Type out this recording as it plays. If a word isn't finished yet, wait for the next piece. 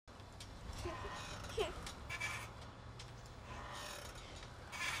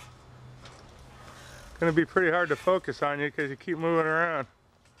gonna be pretty hard to focus on you because you keep moving around.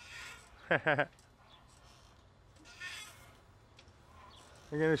 You're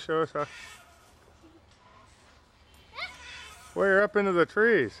gonna show us how. Well, you're up into the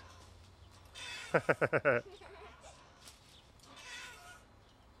trees.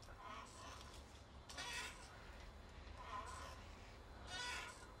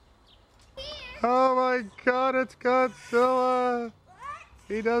 Oh my God, it's Godzilla!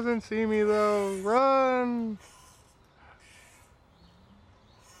 He doesn't see me though. Run!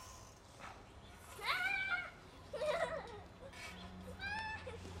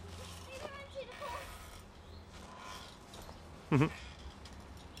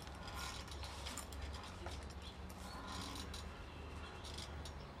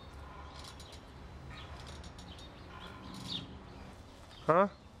 Huh?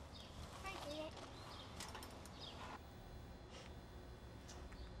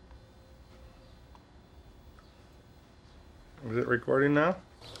 Is it recording now?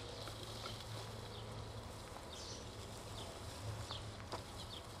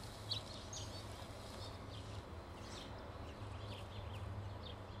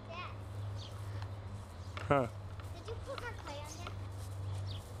 Huh. Did you put more clay on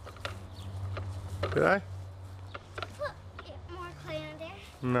there? Did I? Put more clay on there.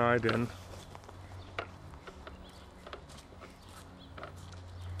 No, I didn't.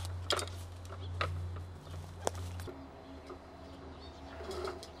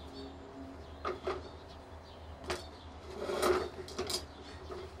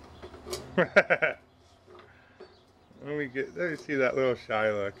 Let me see that little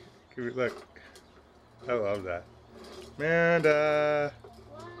shy look. Look. I love that. Amanda,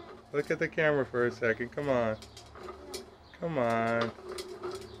 What? look at the camera for a second. Come on. Come on.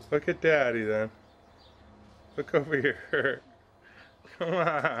 Look at Daddy then. Look over here. Come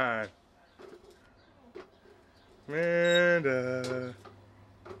on. Amanda.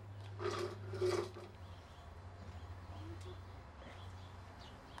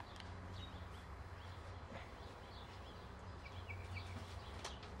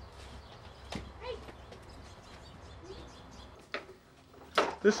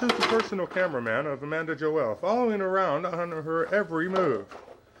 This is the personal cameraman of Amanda Joelle, following around on her every move.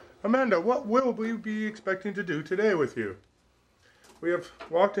 Amanda, what will we be expecting to do today with you? We have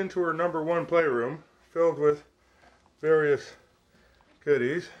walked into her #1 playroom, filled with various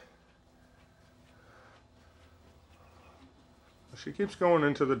goodies. She keeps going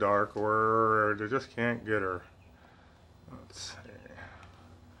into the dark, or they just can't get her. Let's see.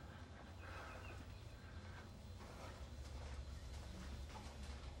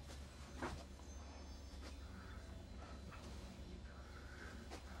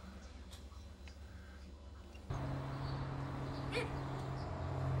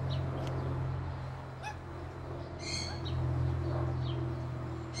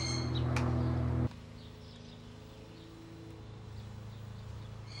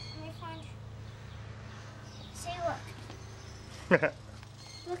 Let me find. Say look.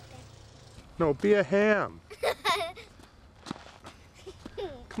 Look No, be a ham.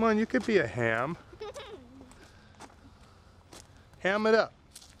 Come on, you could be a ham. Ham it up.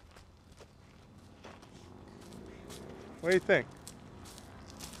 What do you think?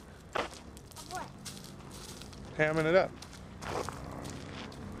 What? Hamming it up.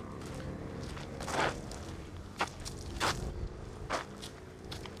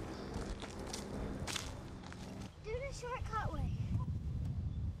 Do the shortcut way.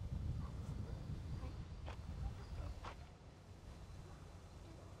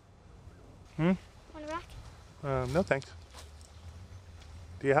 Hmm? Want a rock? No thanks.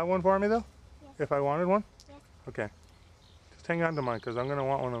 Do you have one for me though? Yes. If I wanted one? Yes. Okay. Just hang on to mine because I'm going to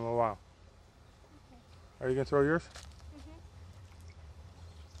want one in a while. Okay. Are you going to throw yours? Mhm.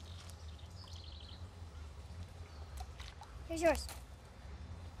 Here's yours.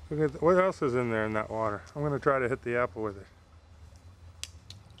 Look at what else is in there in that water? I'm going to try to hit the apple with it.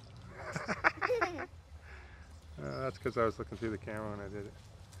 That's because I was looking through the camera when I did it.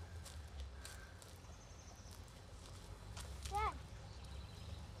 Dad.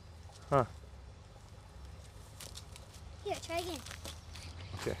 Huh. Here, try again.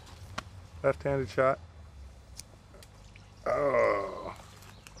 Okay. Left-handed shot. Oh.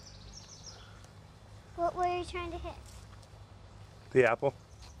 What were you trying to hit? The apple.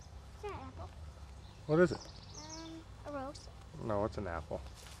 It's not an apple. What is it? A rose. No, it's an apple.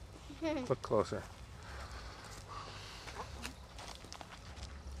 Look closer.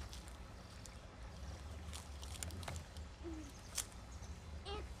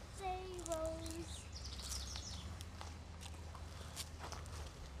 It's a rose.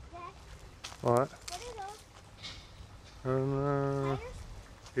 Dad, What? what is And, Tires?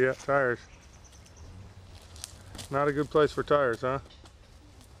 yeah, tires. Not a good place for tires, huh?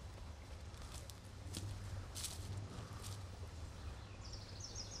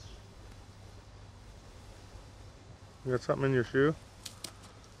 You got something in your shoe?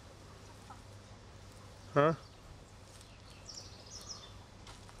 Huh?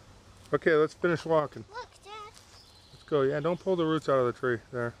 Okay, let's finish walking. Look, Dad. Let's go. Yeah, don't pull the roots out of the tree.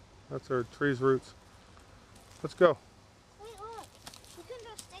 There. That's our tree's roots. Let's go. Wait, look. You can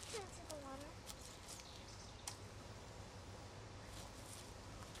throw sticks into the water.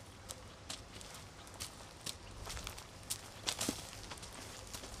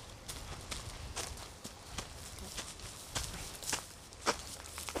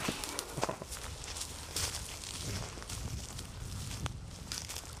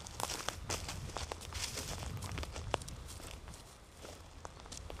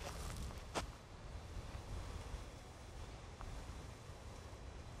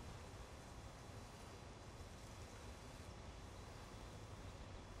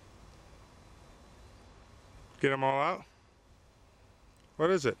 Get them all out?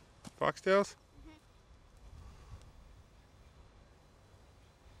 What is it? Foxtails?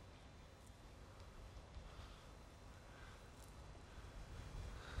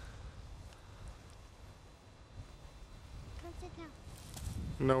 Come sit down.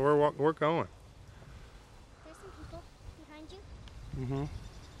 No, we're going. There's some people behind you. Mm-hmm.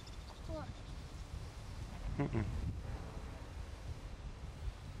 Look. Mm-mm.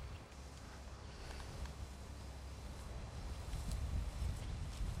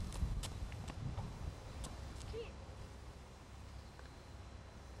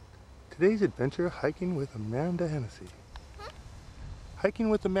 Today's adventure, hiking with Amanda Hennessy. Huh? Hiking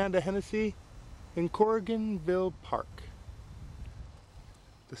with Amanda Hennessy in Corriganville Park.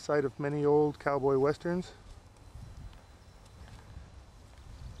 The site of many old cowboy westerns.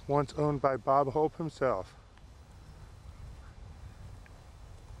 Once owned by Bob Hope himself.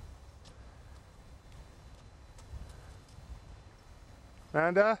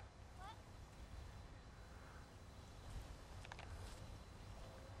 Amanda?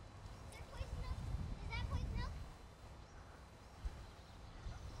 Is that poison milk? Is that poison milk?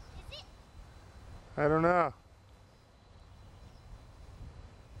 Is it? I don't know.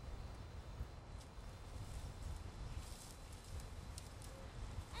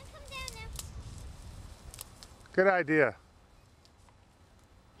 I'll come down now. Good idea.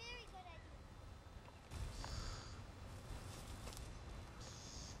 Very good idea.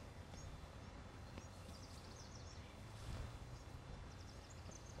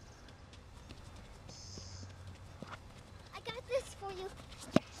 I got this for you.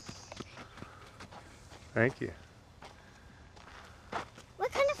 Thank you.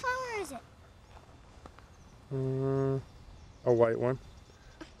 What kind of flower is it? A white one.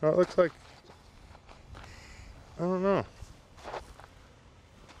 Oh, it looks like, I don't know.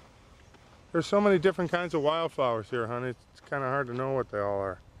 There's so many different kinds of wildflowers here, honey. It's kind of hard to know what they all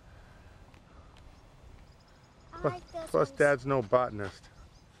are. I like those Plus, ones. Dad's no botanist.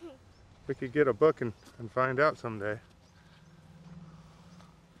 We could get a book and find out someday.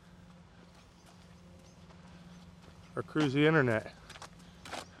 Or cruise the internet.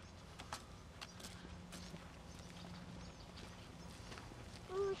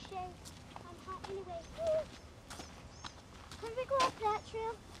 Ooh, Shay. I'm hot anyway. Ooh. Can we go up that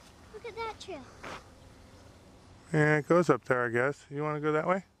trail? Look at that trail. Yeah, it goes up there, I guess. You want to go that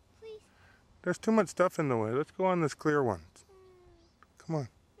way? Please. There's too much stuff in the way. Let's go on this clear one. Come on.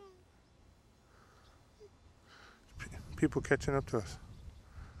 People catching up to us.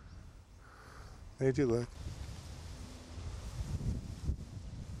 Made you look.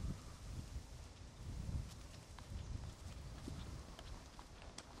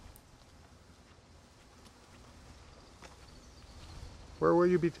 Where will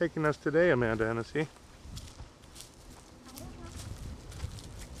you be taking us today, Amanda Hennessy? I don't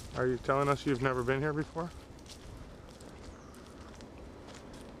know. Are you telling us you've never been here before?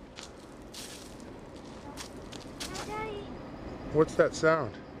 Now, Daddy. What's that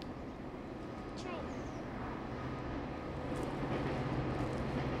sound? Train.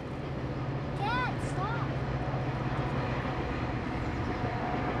 Dad, stop.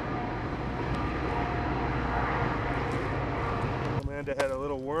 Amanda had a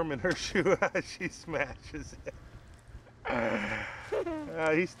little worm in her shoe as she smashes it.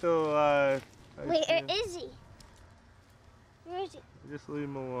 He's still alive. Wait, where is he? Where is he? Just leave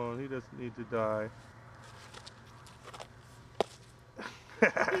him alone. He doesn't need to die. How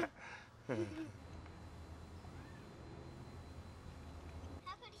could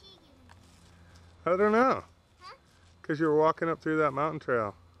he get him? I don't know. Huh? Because you were walking up through that mountain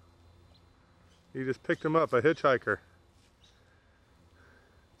trail. You just picked him up, a hitchhiker.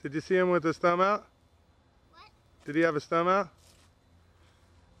 Did you see him with his thumb out? What? Did he have his thumb out?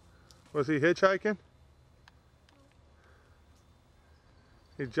 Was he hitchhiking?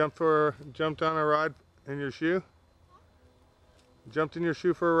 He jumped on a ride in your shoe? Jumped in your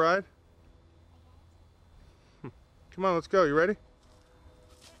shoe for a ride? Come on, let's go. You ready?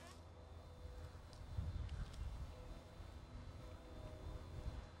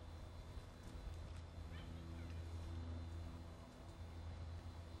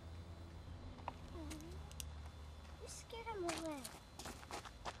 You scared him away.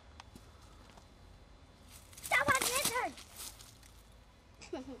 Stop on lizard!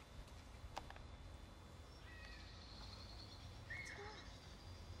 Let's go.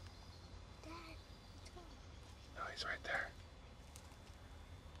 Dad, let's go. No, he's right there.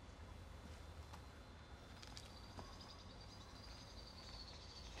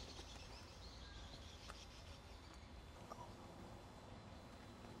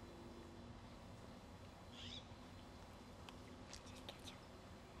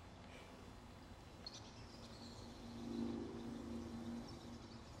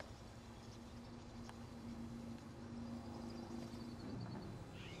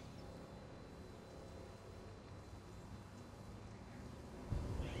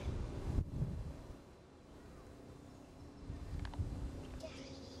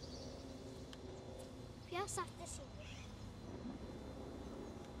 Feel soft this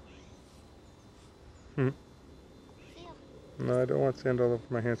year. Feel. No, I don't want sand all over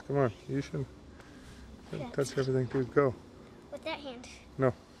my hands. Come on, you should touch everything, dude. Go. With that hand.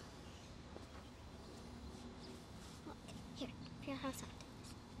 No. Here, feel how soft it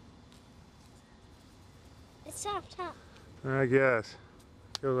is. It's soft, huh? I guess.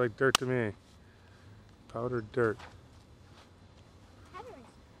 Feels like dirt to me. Powdered dirt. Powdery.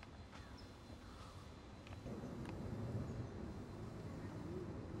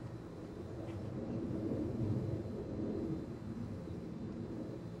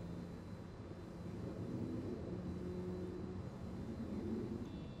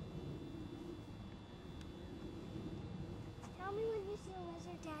 Tell me when you see a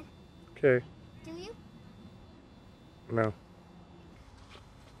lizard, Dad. Okay. Do you? No.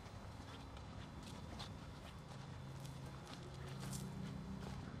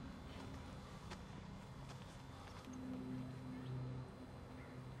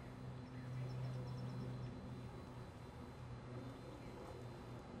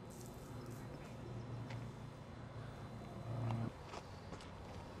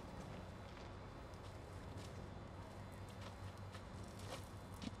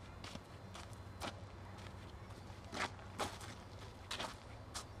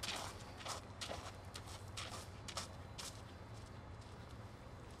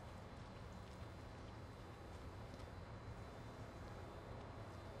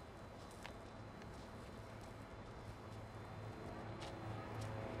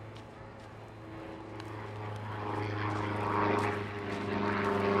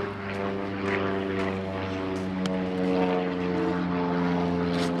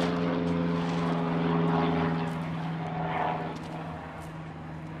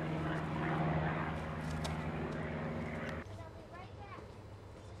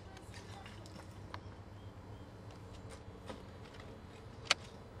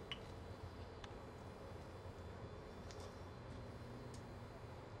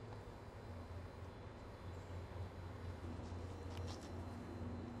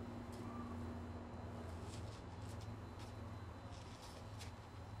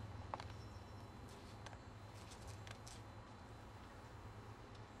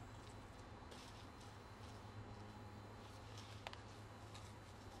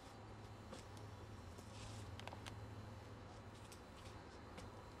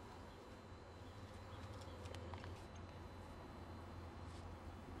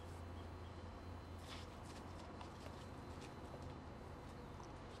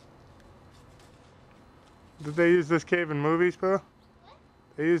 Did they use this cave in movies, Pooh? What?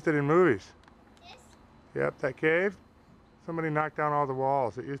 They used it in movies. This? Yep, that cave. Somebody knocked down all the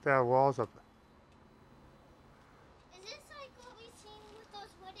walls. It used to have walls up. Is this like what we've seen with those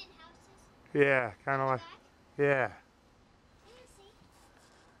wooden houses? Yeah, kind of like. Back? Yeah. Let me see.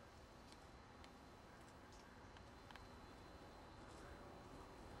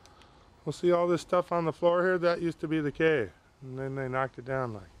 We'll see all this stuff on the floor here. That used to be the cave, and then they knocked it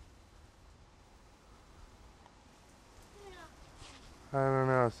down like. I don't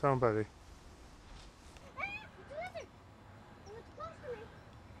know, somebody. Ah, it's a lizard. It was close to me.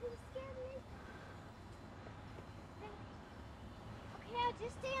 It was scared me.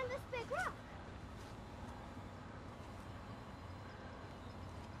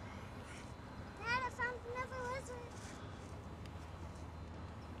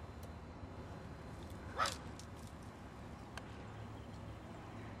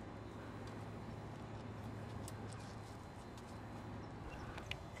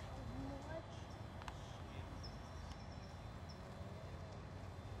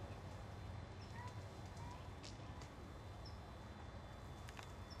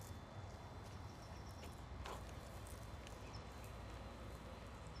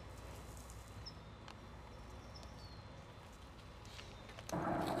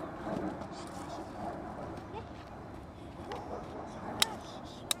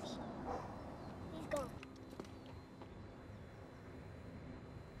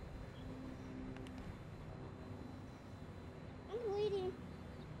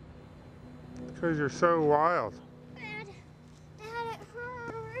 Because you're so wild. Dad, it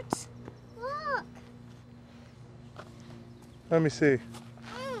hurts. Look. Let me see.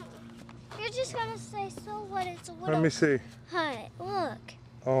 You're just gonna say, so what? It's a little Let me see. hut. Look.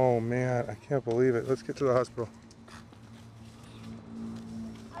 Oh man, I can't believe it. Let's get to the hospital.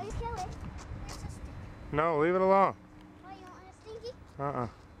 Are you killing? Here's a stick. No, leave it alone. Why, you don't want a stinky? Uh-uh.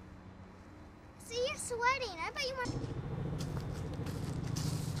 See, you're sweating. I bet you want.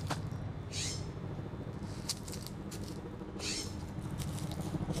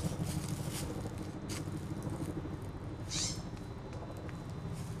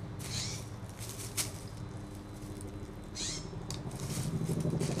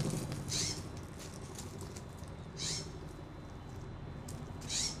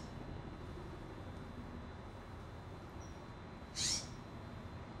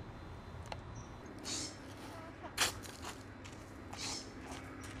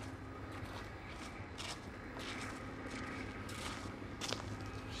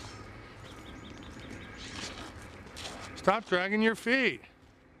 Stop dragging your feet.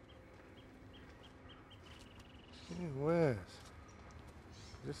 Gee whiz.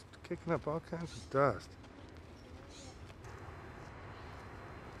 Just kicking up all kinds of dust.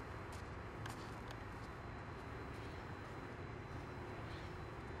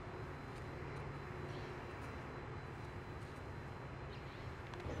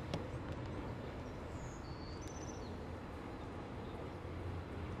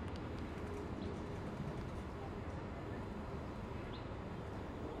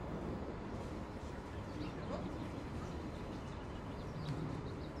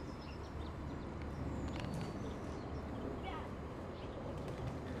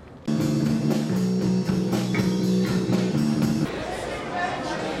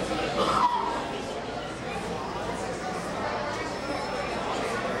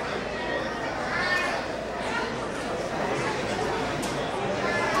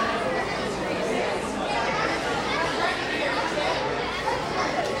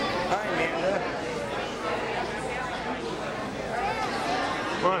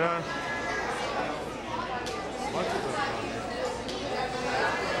 What, huh?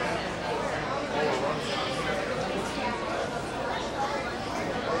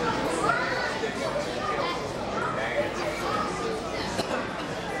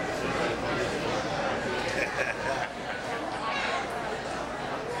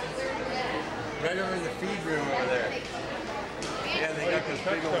 Right over in the feed room over there. Yeah, they got this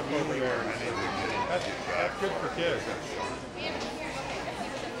big old over there. That's good for kids.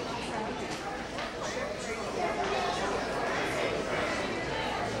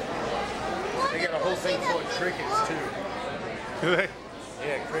 They got a whole thing full of crickets too. Do they?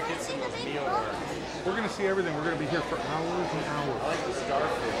 Yeah, crickets and those mealworms. We're going to see everything. We're going to be here for hours and I hours. like the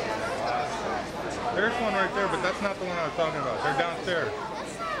starfish. There's one right there, but that's not the one I was talking about. They're downstairs.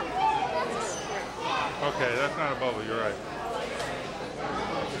 That's not bubble. That's a stick. Okay, that's not a bubble. You're right.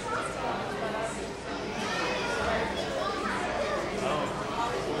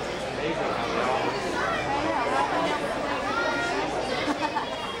 Amazing how they all.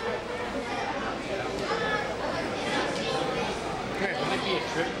 Would it be a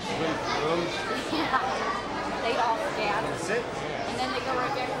trip to swim through them? They all scatter. That's it? And then they go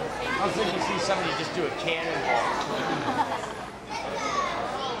right back to the same I was thinking you see somebody just do a cannonball.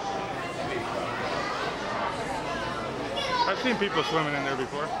 I've seen people swimming in there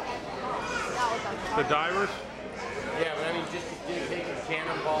before. The divers. Yeah, but I mean, just to take a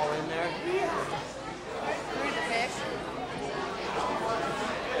cannonball in there. through the fish.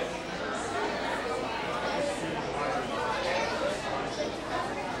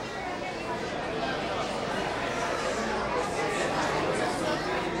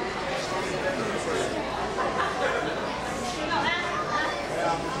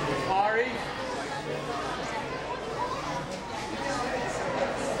 Ari?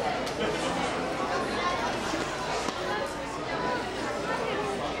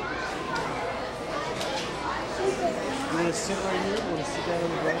 You want to sit right here? You want to sit down on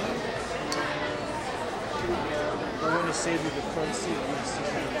the ground? I want to save you the front seat. I'm going to sit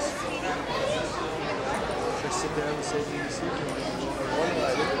down. Should I sit down and save you the seat? One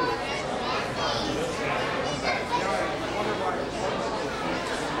leg.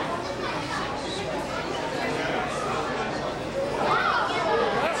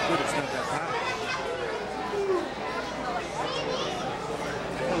 That's good. It's not that hot.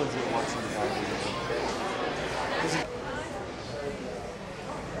 I was just watching the movie.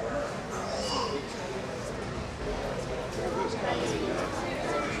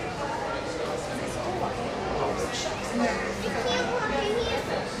 You can't walk in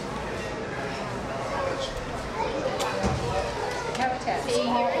here.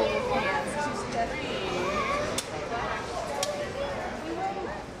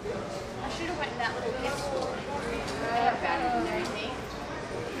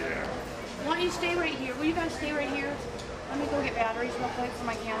 Why don't you stay right here? Will you guys stay right here? Let me go get batteries real quick for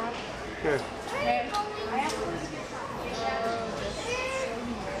my camera. Okay. Okay. You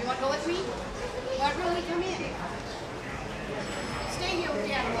want to go with me? Want to really come in? Stay here with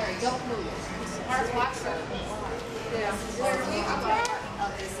Dad, Larry. Don't move. Mark, watch her. Yeah. Where we go?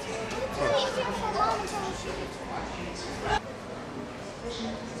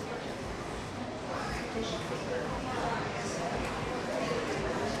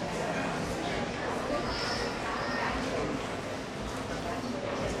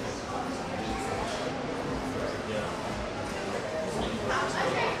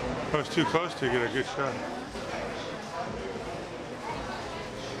 I was too close to get a good shot.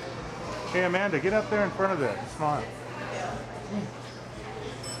 Hey Amanda, get up there in front of that and smile.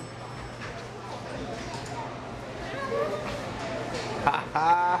 Ha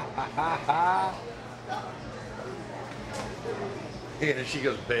ha ha ha ha. Yeah, she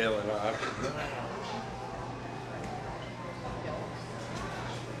goes bailing off.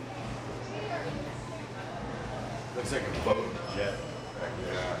 Looks like a boat jet.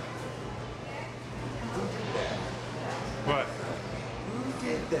 Yeah. What? Who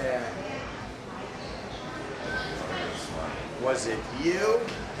did that? Was it you?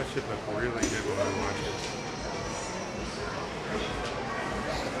 That should look really good when I watch it.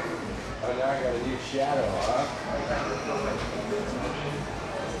 Oh, now I got a new shadow, huh?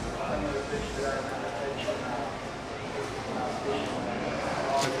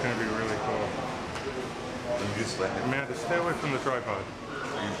 That's going to be really cool. You just let it. Amanda, stay away from the tripod.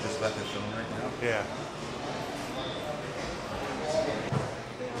 You just let it film right now. Yeah.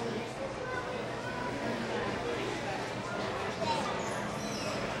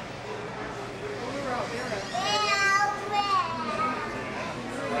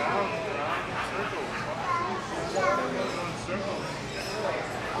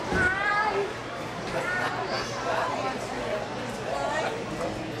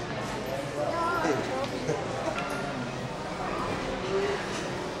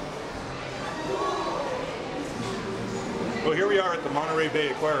 Well, here we are at the Monterey Bay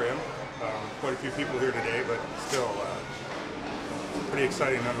Aquarium. Quite a few people here today, but still pretty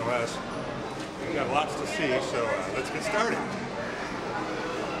exciting nonetheless. We've got lots to see, so let's get started.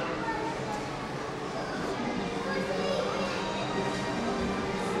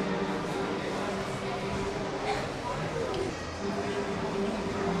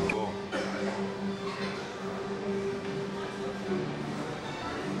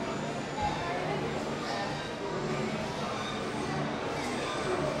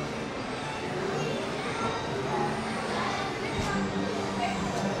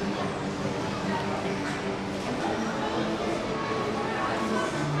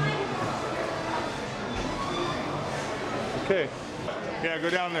 Okay. Yeah, go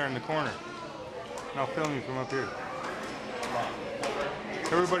down there in the corner. And I'll film you from up here.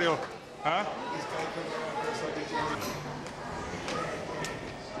 Everybody will, huh?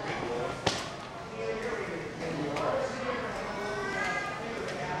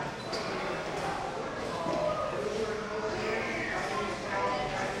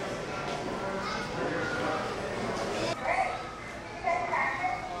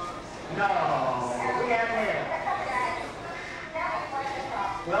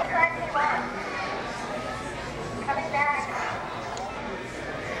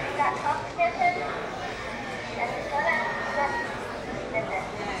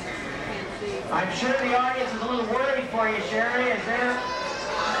 I'm sure the audience is a little worried for you, Sherry. Is there?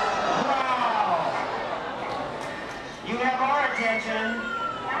 Wow! You have our attention.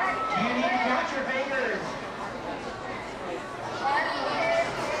 You need to count your fingers.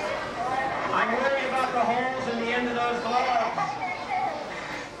 I'm worried about the holes in the end of those gloves.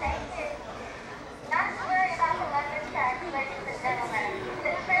 Thank you. Not to worry about the leather tags, ladies and gentlemen.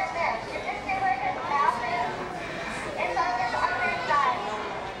 This is this. You just see where his mouth is? It's on his underside.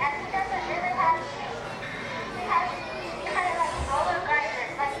 And he doesn't really have he has kind of like roller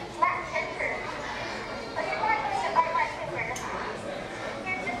grinders, like flat pincers. But he's not going to bite my fingers.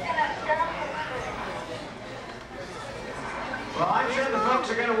 He's just going to dump his food. Well, I'm sure the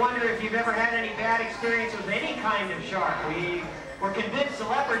folks are going to wonder if you've ever had any bad experience with any kind of shark. We're convinced the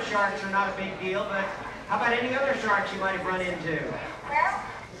leopard sharks are not a big deal, but how about any other sharks you might have run into? Well,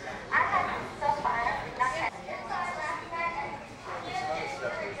 I had so far not had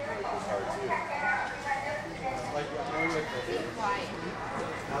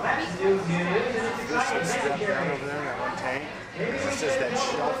Now that's new news, and it's exciting. Thank you, Jerry. Over there in that one tank. Maybe we It can says that know a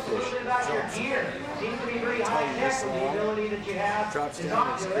little shellfish. bit about your gear. Seems to be very high tech with the ability that you have Drops to down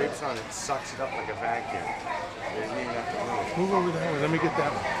talk and to it. scrapes on it, sucks it up like a vacuum. They didn't even have to move. Move over there. Let me get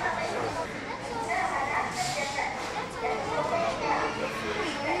that one.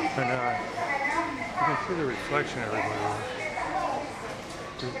 And you can see the reflection everywhere.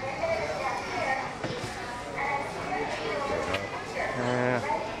 Yeah.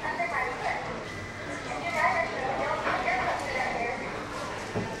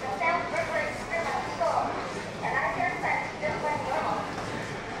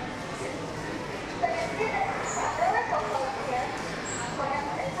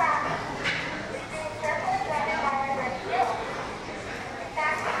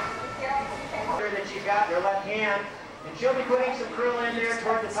 That she's got in her left hand, and she'll be putting some krill in there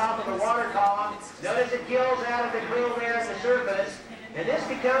toward the top of the water column. Notice it gills out of the krill there at the surface, and this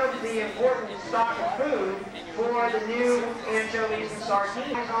becomes the important stock of food for the new anchovies and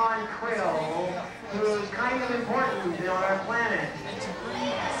sardines on krill, who's kind of important on our planet.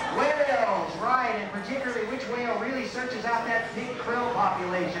 Whales, right, and particularly which whale really searches out that big krill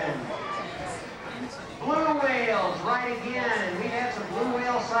population? Blue whales, right again, and we've had some blue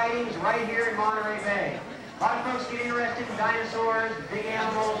whale sightings right here in Monterey Bay. A lot of folks get interested in dinosaurs, big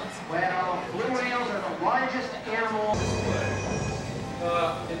animals. Well, blue whales are the largest animal.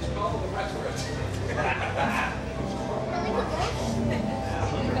 It's called the Westward.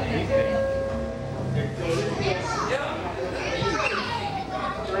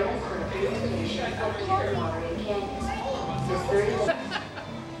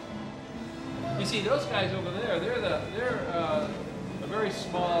 You see those guys over there? They're a very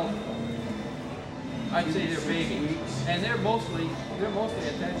small. I'd say they're baby, and they're mostly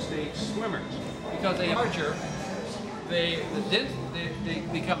at that stage swimmers because they are larger. They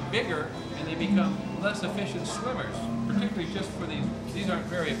become bigger and they become less efficient swimmers, particularly just for these aren't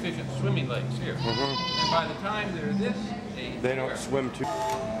very efficient swimming legs here. And by the time they're this age, They don't swim too.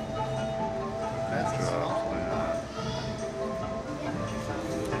 That's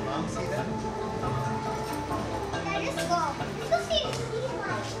Mom, see that?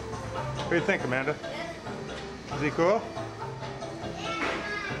 What do you think, Amanda? Is he cool?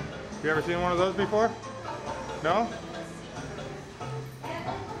 You ever seen one of those before? No?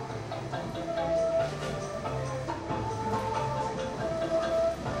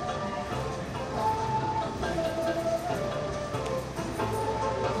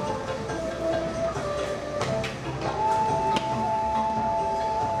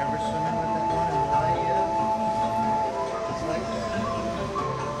 Remember swimming with that one in Hawaii? It's like that.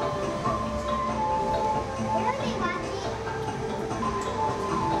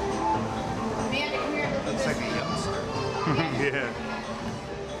 Amanda, come here, look at Looks this. like a youngster. Yeah.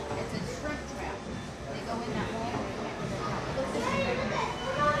 It's a shrimp trap. They go in that hole.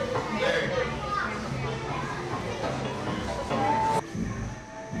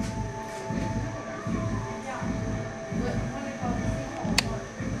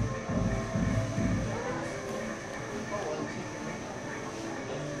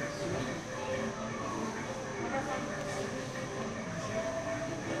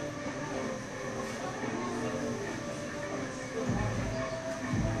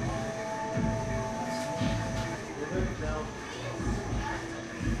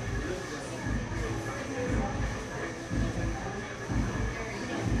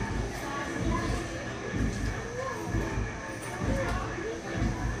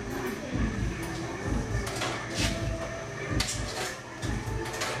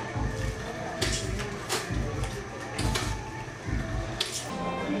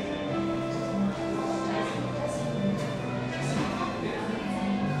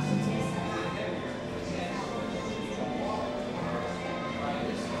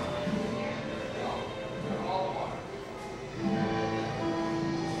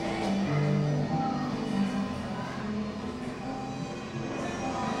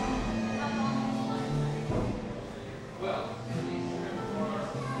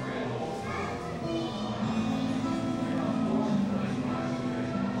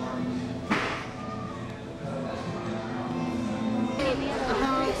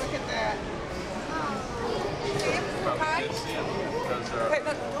 Look at that. See him? Hi. Wait,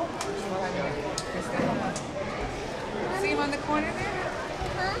 look. See him on the corner there?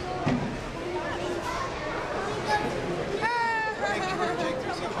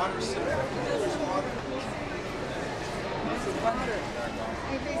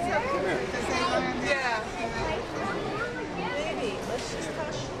 Yeah. Baby, let's just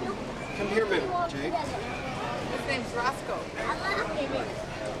touch. Come here, man, Jake. His name's Roscoe.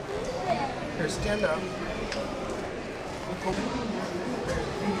 Here, stand up.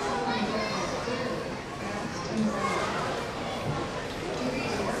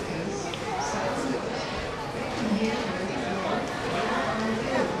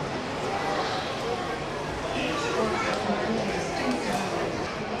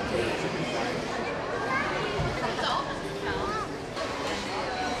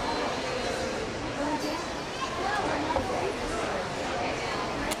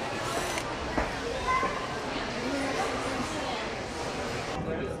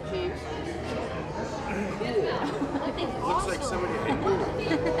 Looks like somebody had Pooh.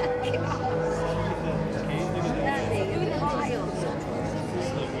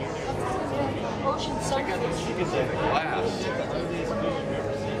 Glass.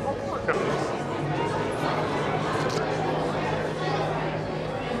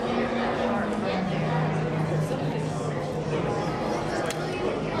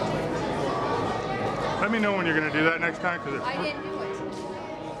 Let me know when you're going to do that next time, because I it didn't do it.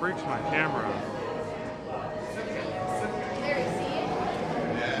 freaks my camera out. There, you see it?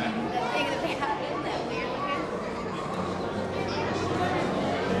 That thing in the back, isn't that weird looking?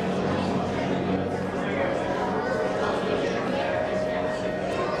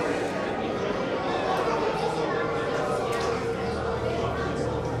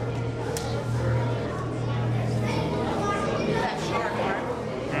 That shark mark.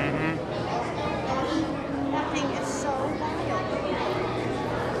 That thing is so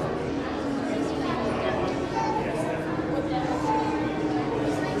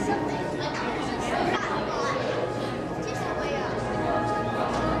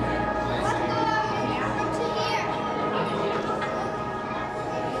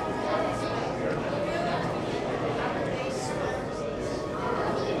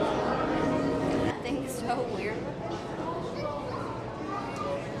That thing is so weird.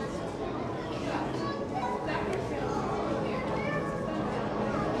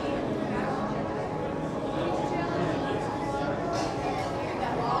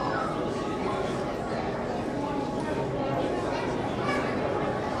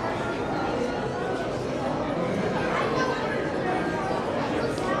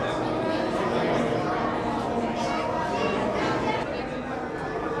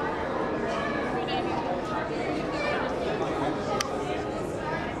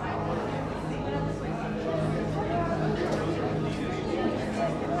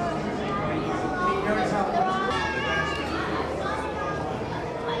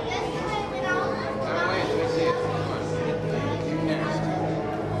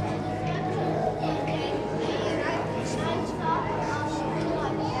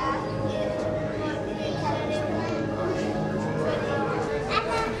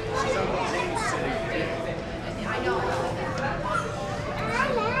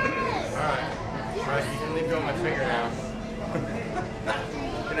 Alright, you can leave go my finger now.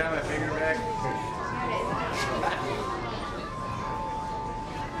 Can I have my finger back?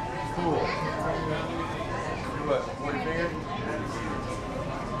 Cool. Do what? One finger?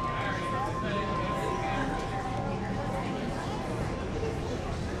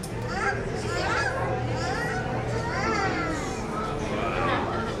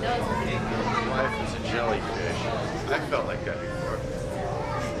 Life is a jellyfish. I felt like that before.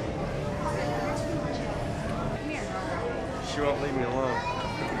 She won't leave me alone.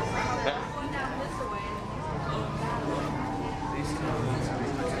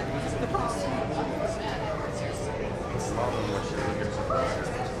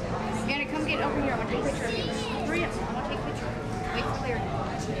 Anna, come get over here. I want to take a picture of you. Hurry up. I want to take a picture. Wait for Claire.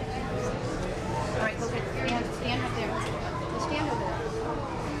 All right, go get stand up there. Go stand over there.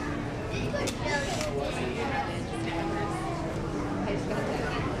 Okay, just go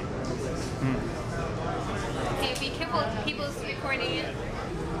there. Okay, be careful. People's recording it.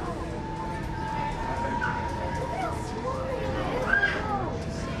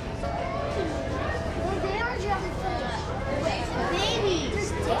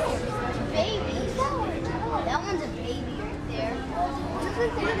 That one's a baby right there.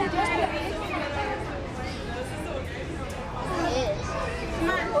 Look at that. It is.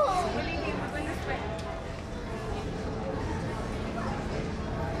 Come on.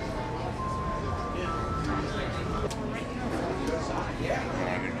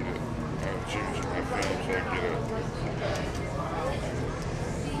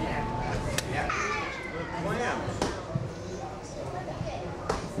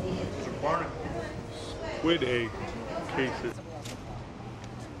 Squid egg cases.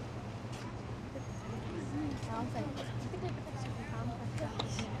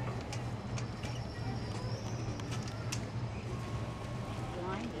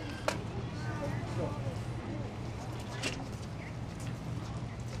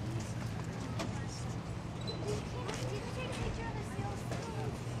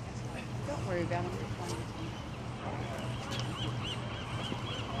 where you got them.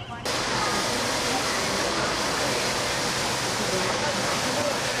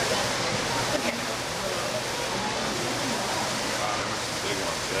 Big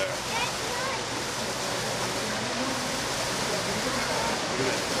ones there. Look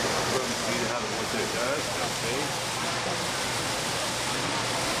at that. See how what it does? Okay.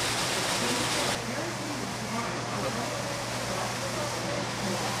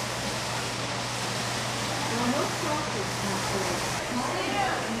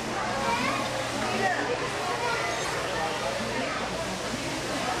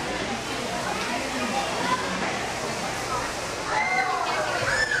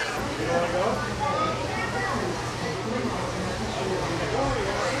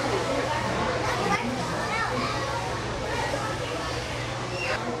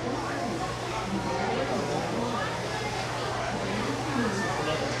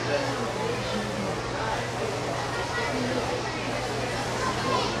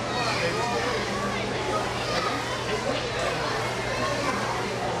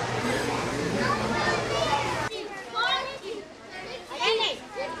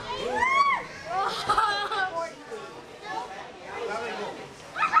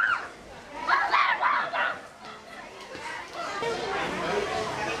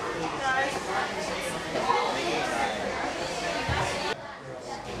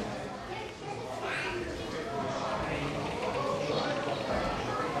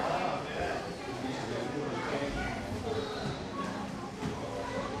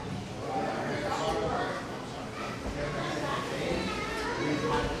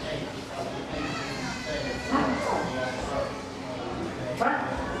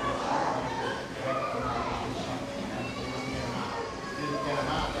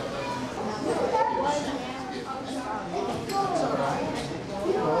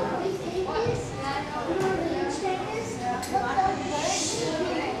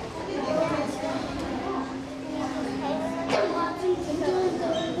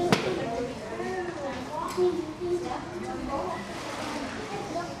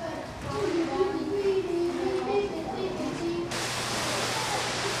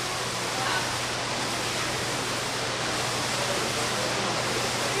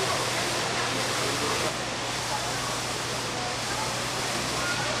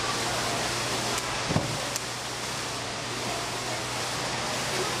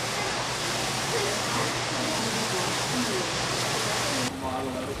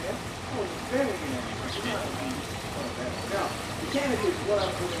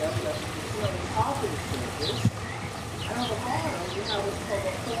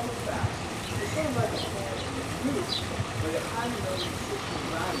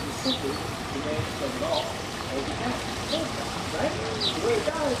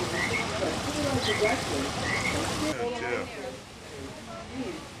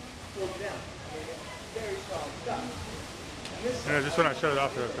 Yeah, just when I shut it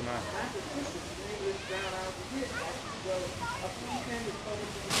off, it'll come on.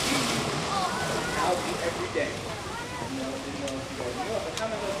 Algae every day. Didn't know if you guys know. But how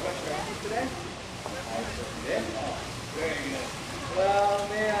many of those restaurants today? Yeah. Very good. Well,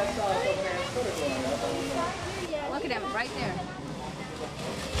 man, I saw a couple man's Twitter going up. Look at him right there.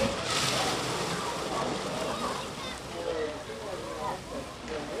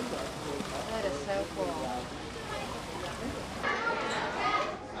 That is so cool.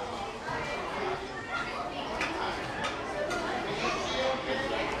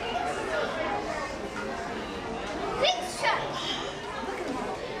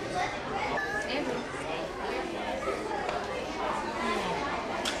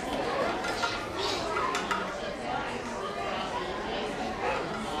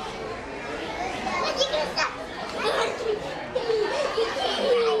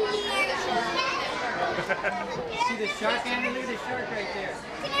 See the shark, Andy? Look at the shark right there.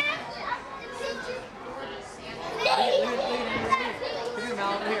 Look at him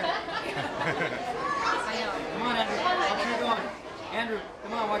out here. Come on, Andrew. Watch where you're going. Andrew,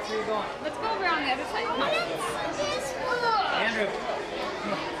 come on, watch where you're going. Let's go over on the other side. Andrew.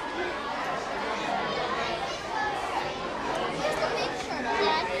 Come on.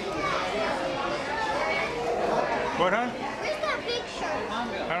 What, huh? Where's that big shark?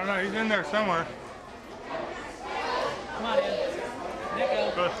 I don't know. He's in there somewhere. Come on, Andrew.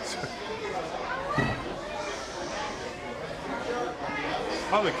 Nico.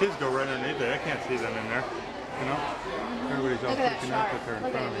 All the kids go right underneath it. I can't see them in there. You know? Everybody's all Look at that freaking out shark. that they're in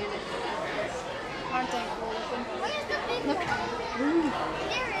Look front at of him. me. Aren't they cool looking? Where's the big Look. one?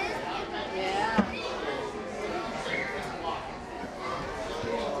 There it is. Yeah.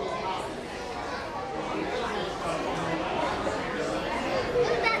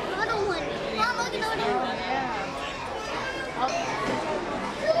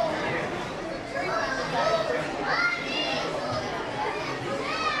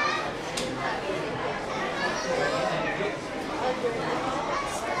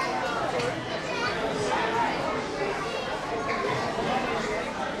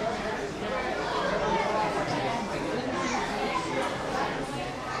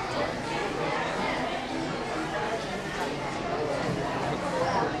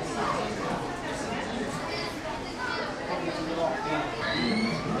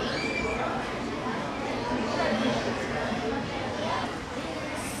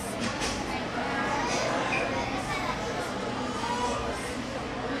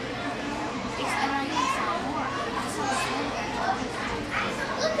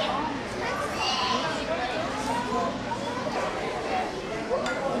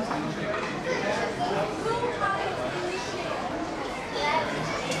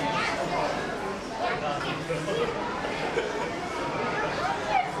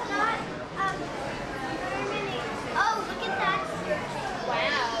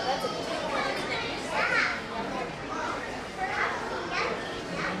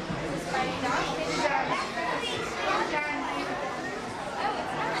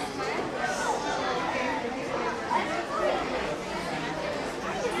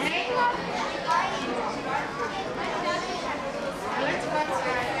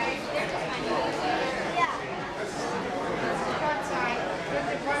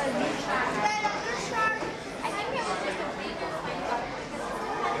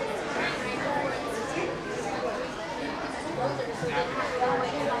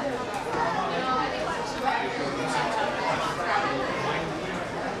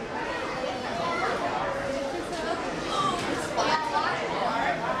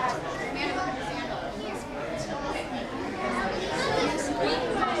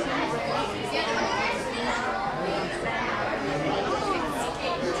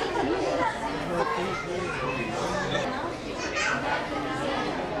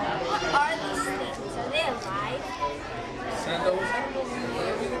 Are these things? Are they alive? Sandals? What do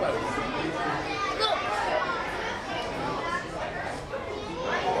you think about it? Look!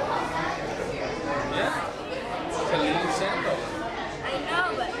 Yeah? It's a little sandal. I know,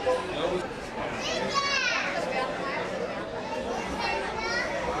 but...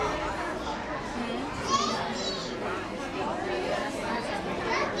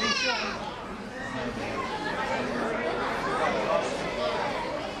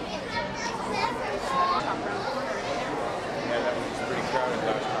 Yeah, that was pretty crowded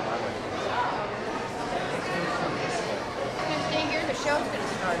last time I went. You can stay here, the show's gonna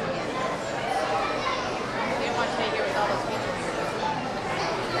start again. You didn't want to stay here with all those people here.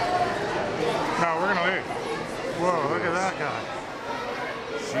 No, we're gonna leave. Whoa, look at that guy.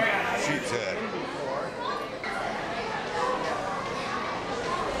 Sheep's head.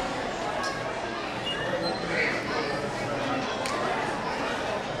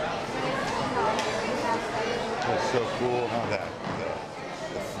 It's so cool how that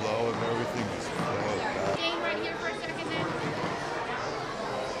the flow of everything is flowed. Staying right here for a second then?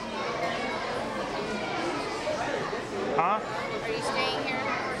 Huh? Are you staying here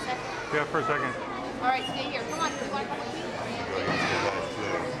for a second? Yeah, for a second. All right, stay here. Come on, you want to come with me?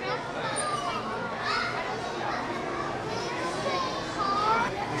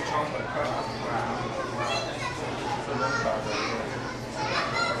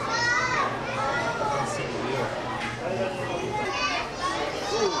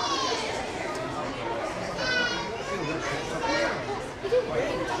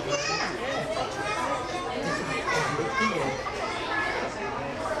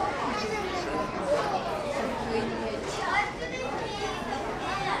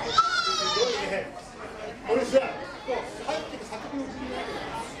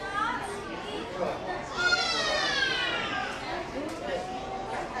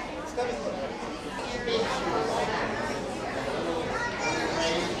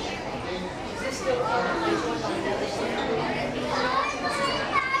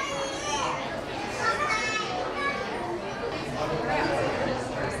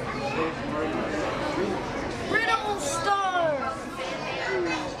 Riddle Star!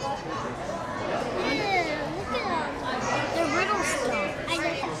 The Riddle Star. I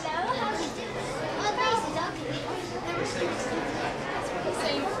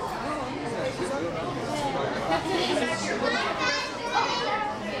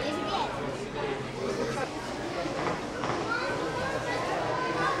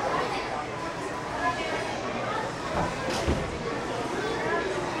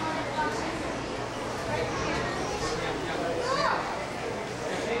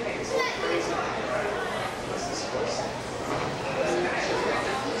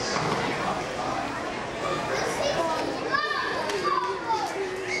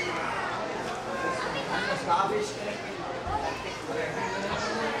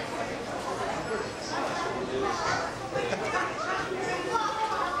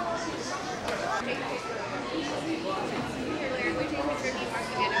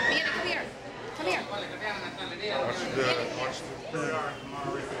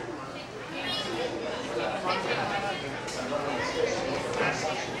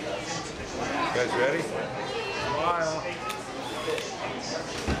You guys ready?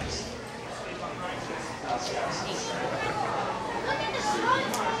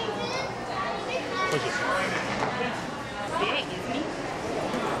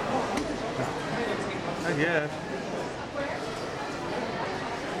 I guess.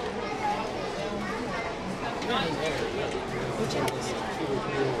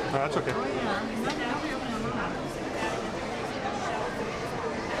 Oh, that's okay.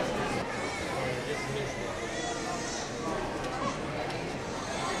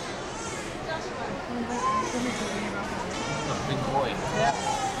 Big boy.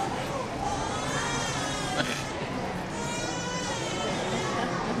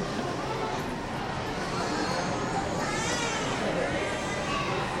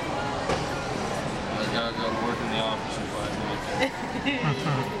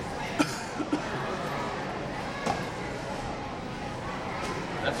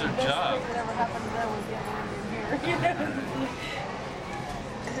 That's their job. Whatever happened to them was getting in here.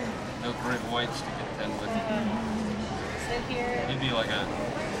 No great whites to contend with. Sit here. He'd be like a,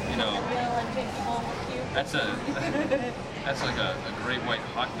 you know, Yell and take you home with you. that's like a great white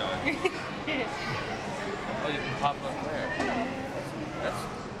hot dog. Oh, you can pop up there. That's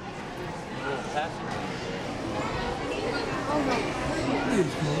a little passenger.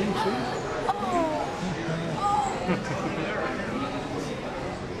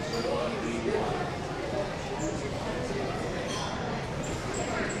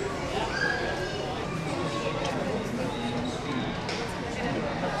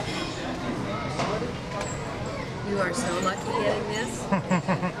 You are so lucky getting this.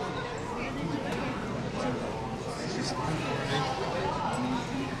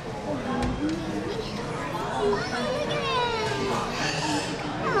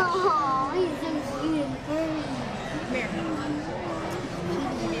 Oh, he's so cute and furry.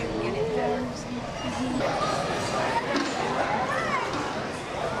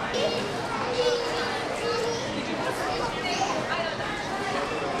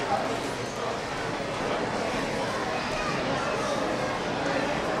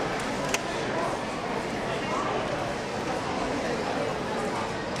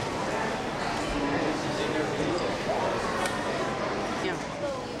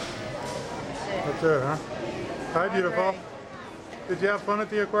 That's it, huh? Hi, beautiful. Did you have fun at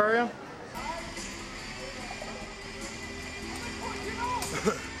the aquarium?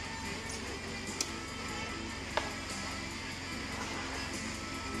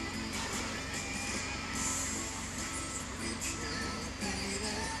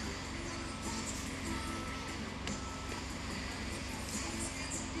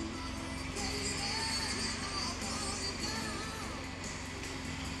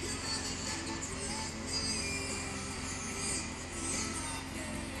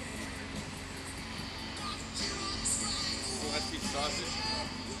 Last piece of sausage?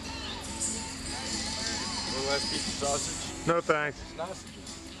 One last piece of sausage? No thanks. Sausages.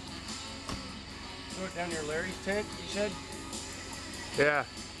 Throw it down near Larry's tent, you said? Yeah.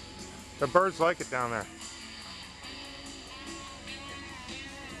 The birds like it down there.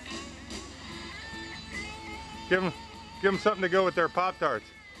 Give them something to go with their Pop-Tarts.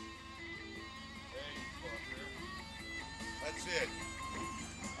 That's it.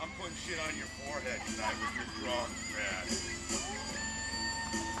 I'm putting shit on your forehead tonight with your drunk, man.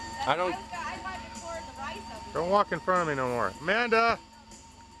 I don't... Don't walk in front of me no more. Amanda!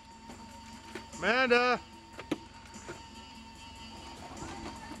 Amanda!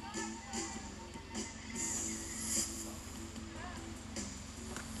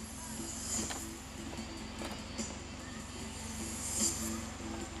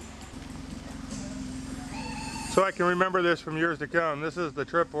 So I can remember this from years to come. This is the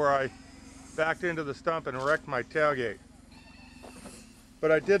trip where I backed into the stump and wrecked my tailgate.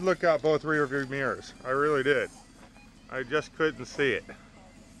 But I did look out both rear view mirrors. I really did. I just couldn't see it.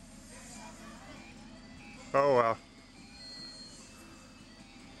 Oh well.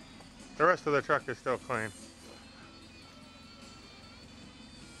 The rest of the truck is still clean.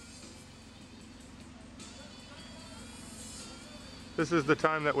 This is the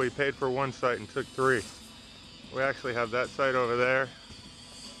time that we paid for one site and took three. We actually have that site over there.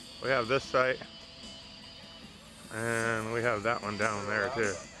 We have this site. And we have that one down there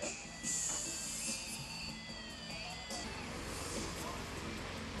too.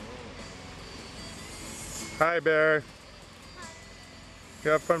 Hi, Bear.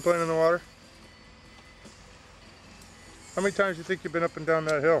 You have fun playing in the water? How many times do you think you've been up and down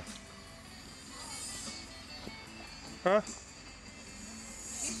that hill? Huh? You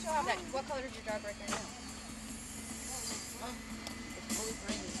still have that. What color is your dog right there now? Oh, it's fully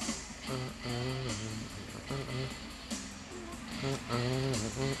green.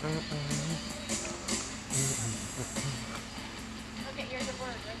 Okay, here's a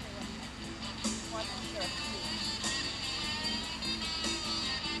bird right there. Watch the shark.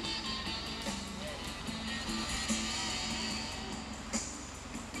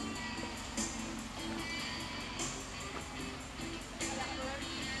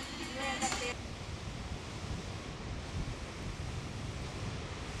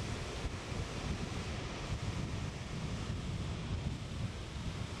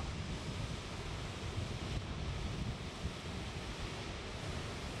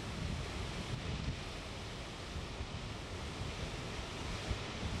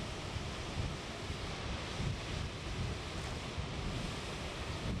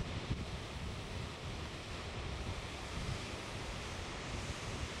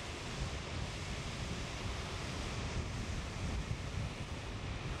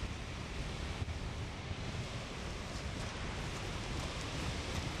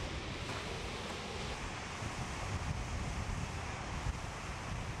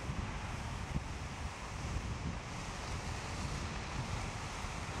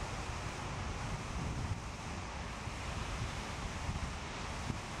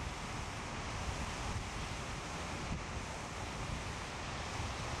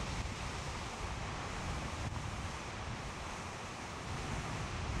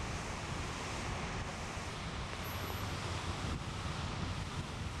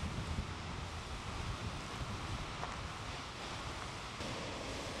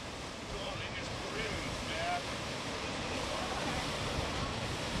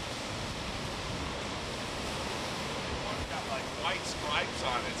 stripes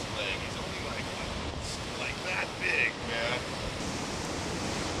on its leg. He's only like that big, man.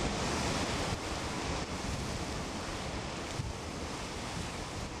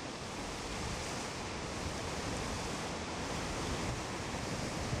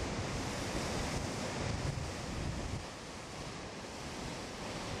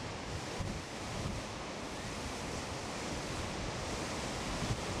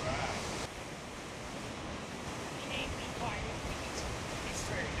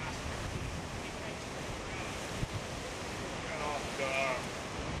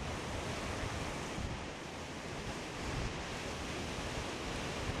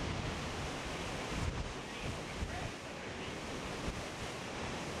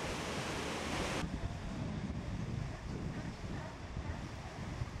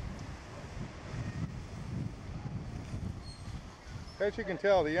 As you can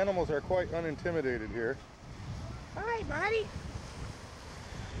tell, the animals are quite unintimidated here. Hi, buddy.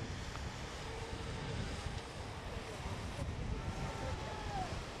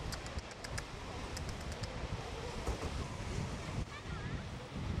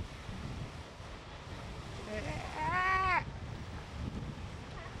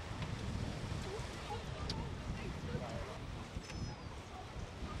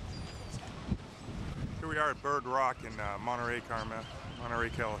 Here we are at Bird Rock in Monterey,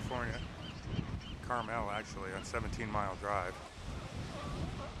 California. Carmel, actually, on 17-mile drive.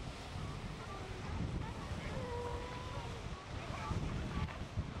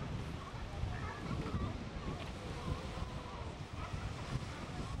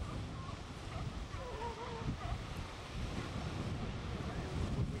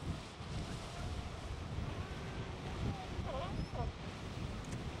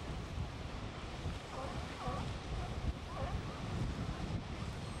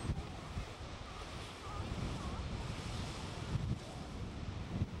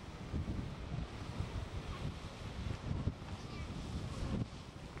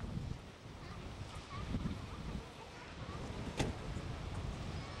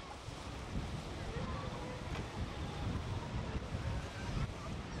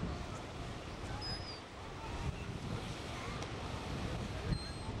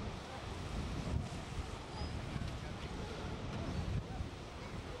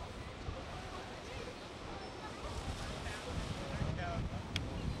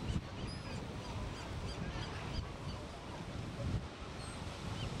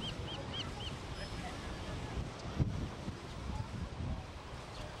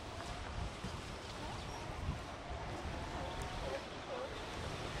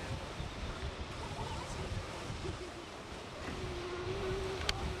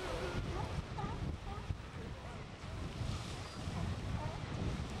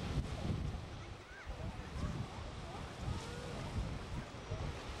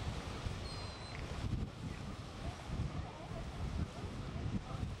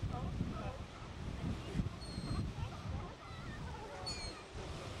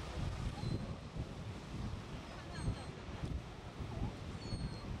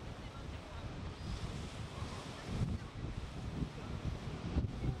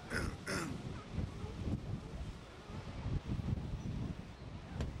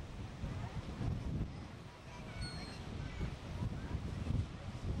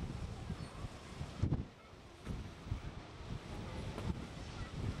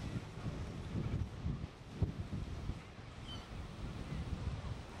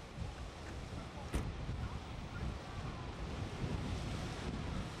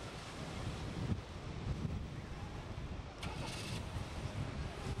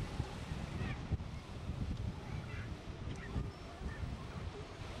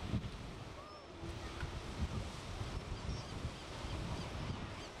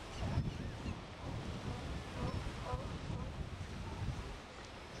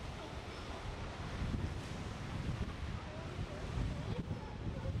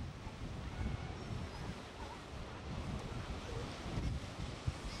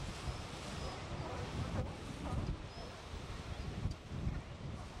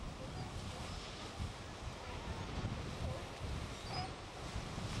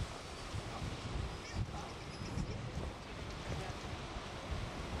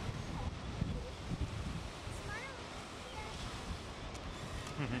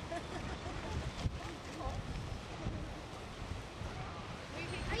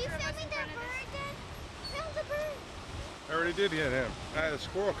 Are you filming that bird, Dad? Film the bird. I already did hit him. I had a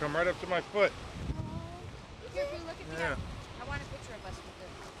squirrel come right up to my foot. Here, Pooh, look at me. Yeah. I want a picture of us with the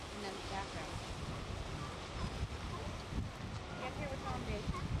and then the background. Get here with Mom, Dave.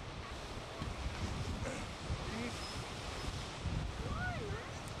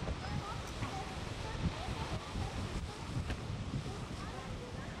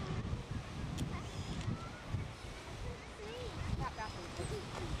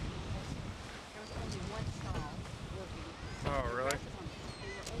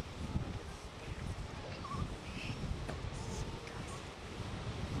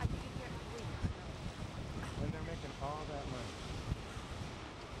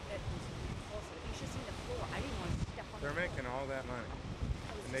 all that money,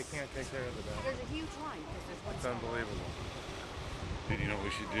 and they can't take care of the dog. There's a huge line because there's one It's stall. unbelievable. And you know what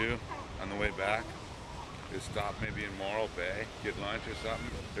we should do on the way back? Is stop maybe in Morro Bay, get lunch or something.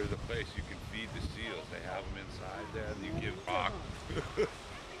 There's a place you can feed the seals. They have them inside there, and you give rock.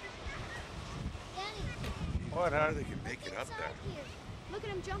 What? How they can make it up there? Look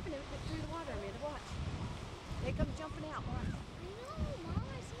at them jumping through the water, Amanda. Watch. They come jumping out. Watch.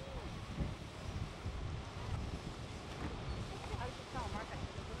 I should tell Mark I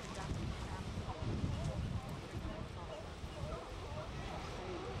should have really got them.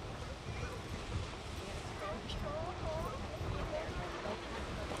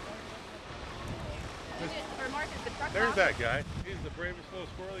 There's that guy. He's the bravest little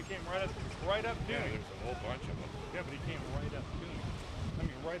squirrel. He came right up to me. Yeah, there's a whole bunch of them. Yeah, but he came right up to me. I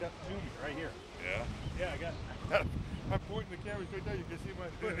mean, right up to me, right here. Yeah. Yeah, I got. I'm pointing the camera straight there. You can see my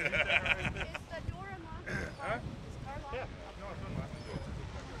foot. He's there right there. Is the door unlocked? Huh? Is the car locked? Yeah. No, it's unlocked.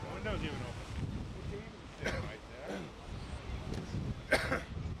 The window's even open. Sitting right there.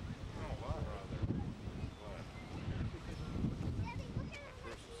 Oh, wow, brother. What? My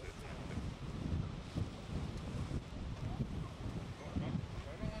purse is sitting there. I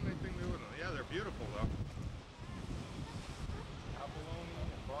don't want anything new with them. Yeah, they're beautiful though. Abalone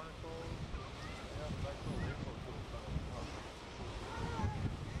and barnacles. Yeah, nice little rainbow too.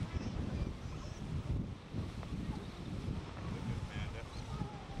 Amanda.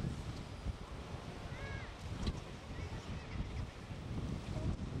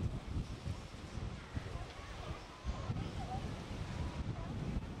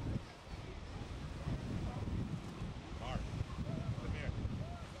 Mark, come here.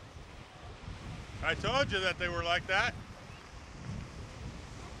 I told you that they were like that.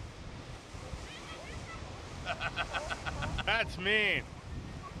 That's mean.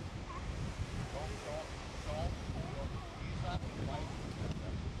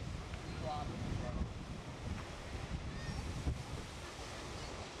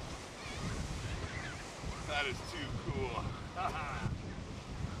 That is too cool.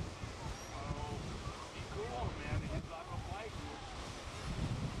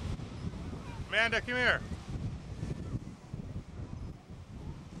 Amanda, come here.